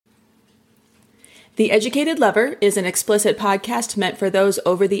The Educated Lover is an explicit podcast meant for those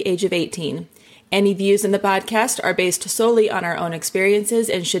over the age of 18. Any views in the podcast are based solely on our own experiences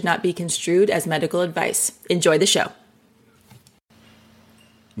and should not be construed as medical advice. Enjoy the show.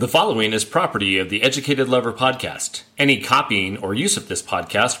 The following is property of the Educated Lover podcast. Any copying or use of this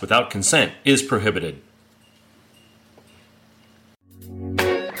podcast without consent is prohibited.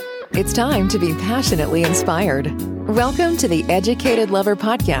 It's time to be passionately inspired. Welcome to the Educated Lover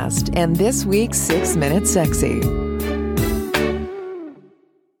podcast and this week's 6 Minute Sexy.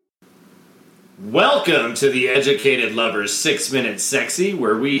 Welcome to the Educated Lover's 6 Minute Sexy,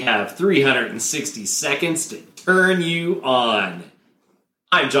 where we have 360 seconds to turn you on.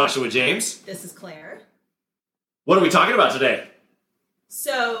 I'm Joshua James. This is Claire. What are we talking about today?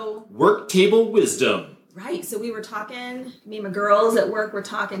 Work table wisdom. Right. So we were talking, me and my girls at work were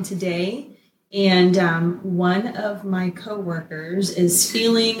talking today, and one of my coworkers is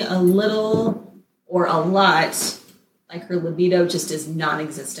feeling a little or a lot like her libido just is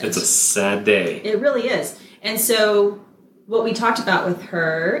non-existent. It's a sad day. It really is. And so what we talked about with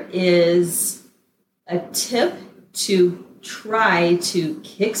her is a tip to try to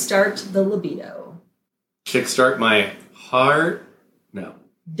kickstart the libido. Kickstart my heart? No.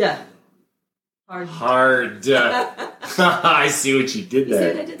 Hard. I see what you did there.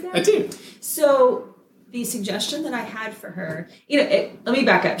 You see what I did there? I did. So the suggestion that I had for her, let me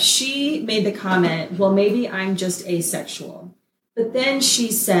back up. She made the comment, well, maybe I'm just asexual. But then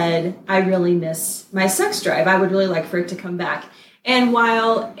she said, I really miss my sex drive. I would really like for it to come back. And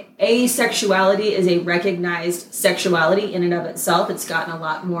while asexuality is a recognized sexuality in and of itself, it's gotten a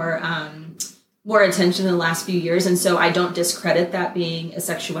lot more attention in the last few years. And so I don't discredit that being a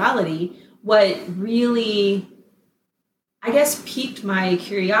sexuality. What really, I guess, piqued my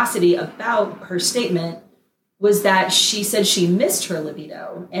curiosity about her statement was that she said she missed her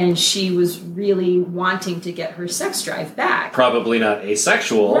libido and she was really wanting to get her sex drive back. Probably not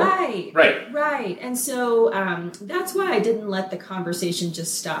asexual. Right. And so that's why I didn't let the conversation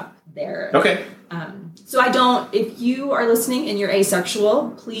just stop there. Okay. If you are listening and you're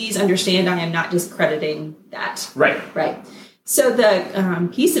asexual, please understand I am not discrediting that. Right. So the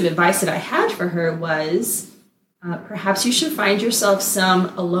piece of advice that I had for her was perhaps you should find yourself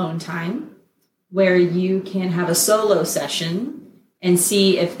some alone time where you can have a solo session and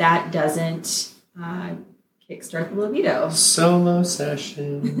see if that doesn't kickstart the libido. Solo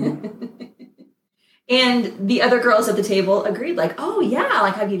session. And the other girls at the table agreed, like, oh, yeah,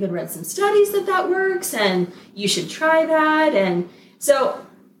 like I've even read some studies that works and you should try that. And so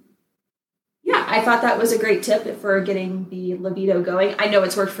yeah, I thought that was a great tip for getting the libido going. I know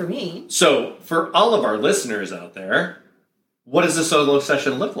it's worked for me. So for all of our listeners out there, what does a solo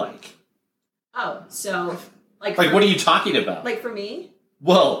session look like? Oh, so like what are you talking about? Like for me?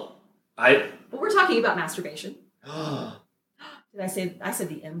 Well, we're talking about masturbation. Did I said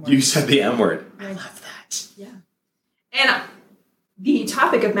the M word. You said the M word. I love that. Yeah. And the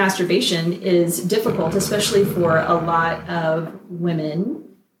topic of masturbation is difficult, especially for a lot of women.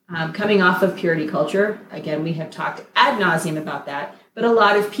 Coming off of purity culture, again, we have talked ad nauseum about that, but a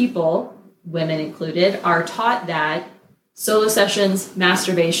lot of people, women included, are taught that solo sessions,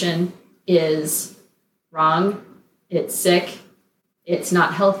 masturbation is wrong, it's sick, it's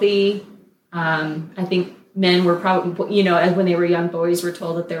not healthy. I think men were probably, as when they were young boys, were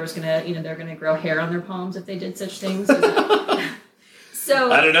told that there was they're going to grow hair on their palms if they did such things.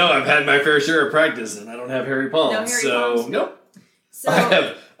 So I don't know. I've had my fair share of practice, and I don't have hairy palms. Nope. So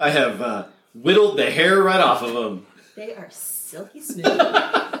I have whittled the hair right off of them. They are silky smooth.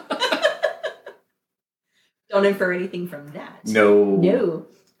 Don't infer anything from that. No.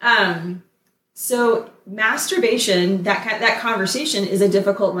 So masturbation, that conversation is a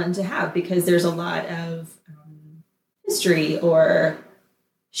difficult one to have because there's a lot of history or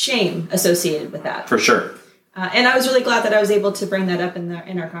shame associated with that. For sure. And I was really glad that I was able to bring that up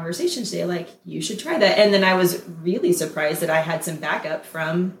in our conversation today. Like, you should try that. And then I was really surprised that I had some backup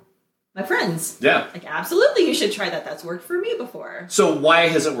from my friends. Yeah. Like, absolutely, you should try that. That's worked for me before. So why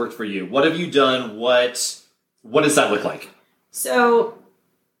has it worked for you? What have you done? What does that look like? So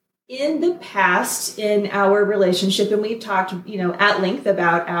in the past, in our relationship, and we've talked, at length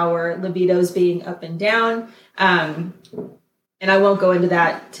about our libidos being up and down, and I won't go into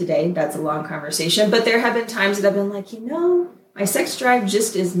that today. That's a long conversation. But there have been times that I've been like, my sex drive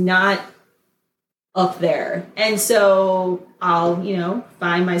just is not up there. And so I'll,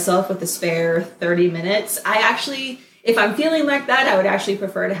 find myself with a spare 30 minutes. I actually, if I'm feeling like that, I would actually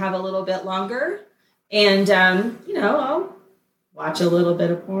prefer to have a little bit longer. And, I'll watch a little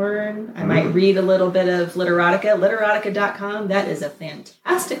bit of porn. I might read a little bit of Literotica. Literotica.com. That is a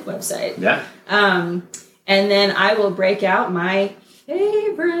fantastic website. Yeah. And then I will break out my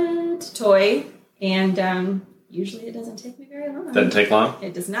favorite toy, and usually it doesn't take me very long. Doesn't take long?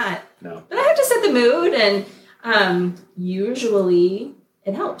 It does not. No. But I have to set the mood, and usually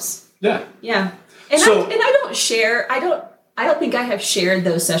it helps. Yeah. Yeah. And I don't share. I don't think I have shared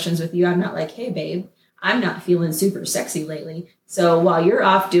those sessions with you. I'm not like, hey, babe, I'm not feeling super sexy lately. So while you're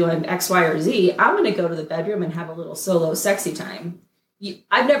off doing X, Y, or Z, I'm going to go to the bedroom and have a little solo sexy time.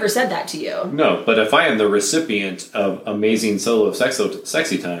 I've never said that to you. No, but if I am the recipient of amazing solo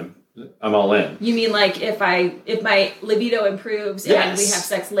sexy time, I'm all in. You mean like if my libido improves and we have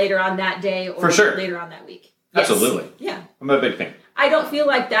sex later on that day or For sure. later on that week? Yes. Absolutely. Yeah. I'm a big fan. I don't feel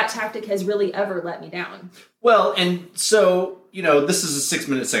like that tactic has really ever let me down. Well, and so, this is a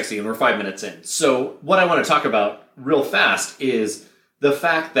 6-minute sexy and we're 5 minutes in. So what I want to talk about real fast is the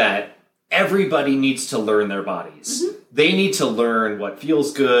fact that everybody needs to learn their bodies. Mm-hmm. They need to learn what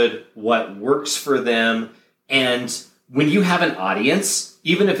feels good, what works for them. And when you have an audience,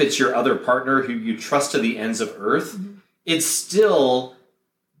 even if it's your other partner who you trust to the ends of earth, it's still,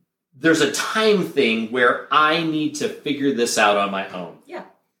 there's a time thing where I need to figure this out on my own. Yeah.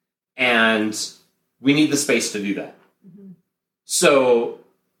 And we need the space to do that. Mm-hmm. So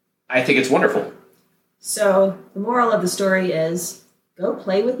I think it's wonderful. So the moral of the story is go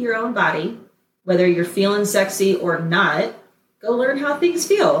play with your own body, whether you're feeling sexy or not. Go learn how things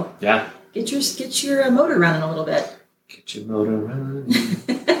feel. Yeah. Get your motor running a little bit. Get your motor running.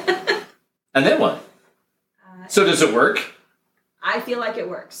 And then what? So does it work? I feel like it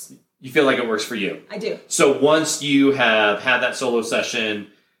works. You feel like it works for you? I do. So once you have had that solo session,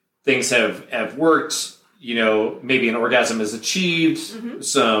 things have worked, maybe an orgasm is achieved,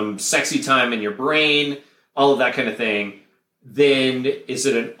 some sexy time in your brain, all of that kind of thing, then is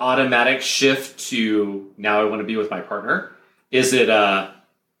it an automatic shift to now I want to be with my partner? Is it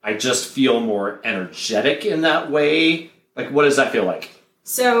I just feel more energetic in that way? Like, what does that feel like?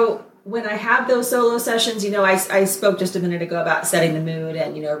 So when I have those solo sessions, I spoke just a minute ago about setting the mood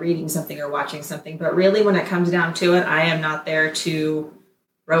and, reading something or watching something. But really, when it comes down to it, I am not there to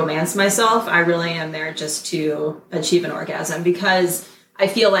romance myself. I really am there just to achieve an orgasm, because I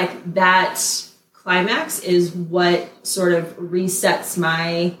feel like that climax is what sort of resets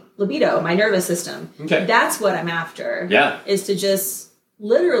my libido, my nervous system. Okay. That's what I'm after. Yeah. Is to just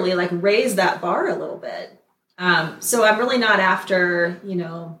literally like raise that bar a little bit. So I'm really not after,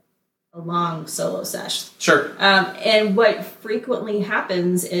 a long solo sesh. Sure. And what frequently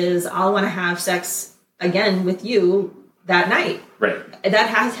happens is I'll want to have sex again with you that night. Right. That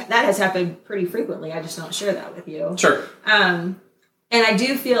has happened pretty frequently. I just don't share that with you. Sure. And I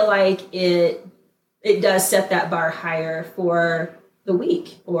do feel like it does set that bar higher for the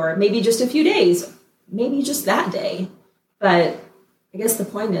week, or maybe just a few days, maybe just that day. But I guess the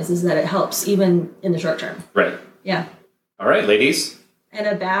point is that it helps even in the short term. Right. Yeah. All right, ladies. And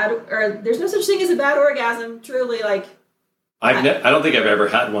there's no such thing as a bad orgasm. Truly, like I don't think I've ever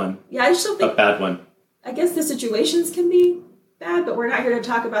had one. Yeah, I just don't think a bad one. I guess the situations can be bad, but we're not here to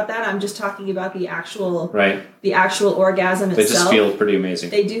talk about that. I'm just talking about the actual orgasm itself. They just feel pretty amazing.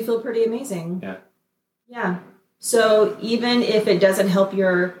 They do feel pretty amazing. Yeah. Yeah. So even if it doesn't help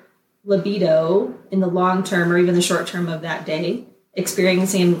your libido in the long term or even the short term of that day,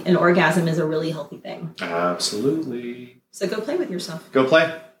 experiencing an orgasm is a really healthy thing. Absolutely. So go play with yourself. Go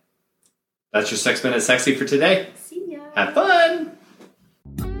play. That's your 6 Minute Sexy for today. See ya. Have fun.